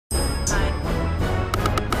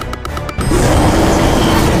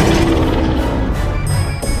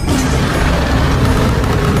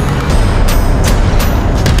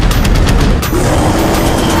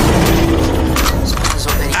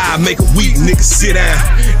make a weak nigga sit down.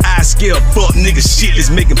 I scare fuck nigga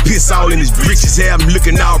shitless, making piss all in his britches. Have him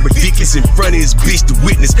looking all ridiculous in front of his bitch to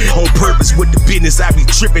witness. On purpose with the business, I be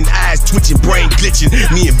tripping, eyes twitching, brain glitching.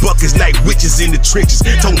 Me and Buckets like witches in the trenches,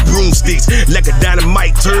 toting broomsticks like a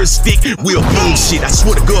dynamite turd stick. We'll boom shit, I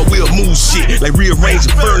swear to God we'll move shit like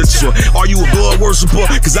rearranging furniture. Are you a God worshiper?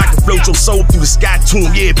 Cause I can float your soul through the sky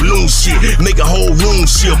tomb, yeah, balloon shit. Make a whole room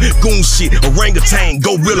shift, goon shit, orangutan,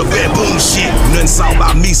 gorilla, baboon shit. Nothing saw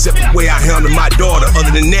about me except the way I handle my daughter.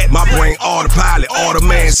 Other than that, my brain autopilot, auto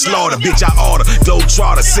manslaughter. Bitch, I order, globe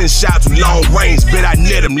trotter, send shots to long range. Bet I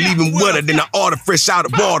net him, leave him wetter than I order fresh out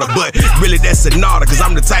of water. But really that's a nada, cause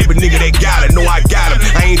I'm the type of nigga that got it. Know I got him,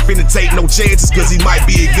 I ain't finna take no chances, cause he might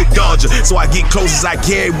be a good dodger. So I get close as I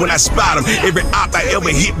can when I spot him. Every op I ever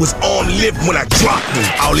hit was on lift when I dropped him.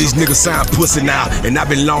 All these niggas sound pussy now, and I've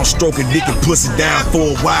been long stroking dick and pussy down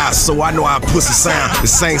for a while, so I know how pussy sound. The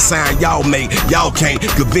same sound y'all make, y'all can't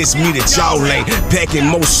convince me that y'all ain't packing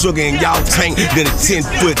more sugar in y'all tank than a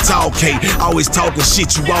 10-foot tall cake. Always talking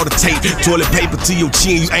shit, you ought to take toilet paper to your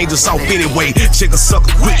chin, you angel soft anyway. Check a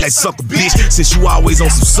sucker quick like sucker bitch, since you always on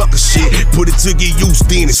some sucker shit. Put it to get used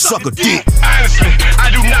then and suck a dick. Honestly, I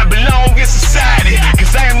do not belong in society,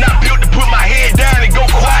 cause I am not built to put my head down and go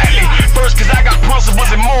quietly. First, cause I got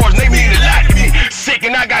principles and morals, they mean a lot to me.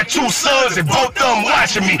 Second, I got 2 sons and both of them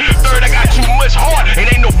watching me. Third, I got too much heart and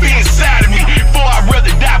ain't no fear inside of me. Four, I'd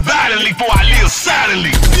rather die violently before I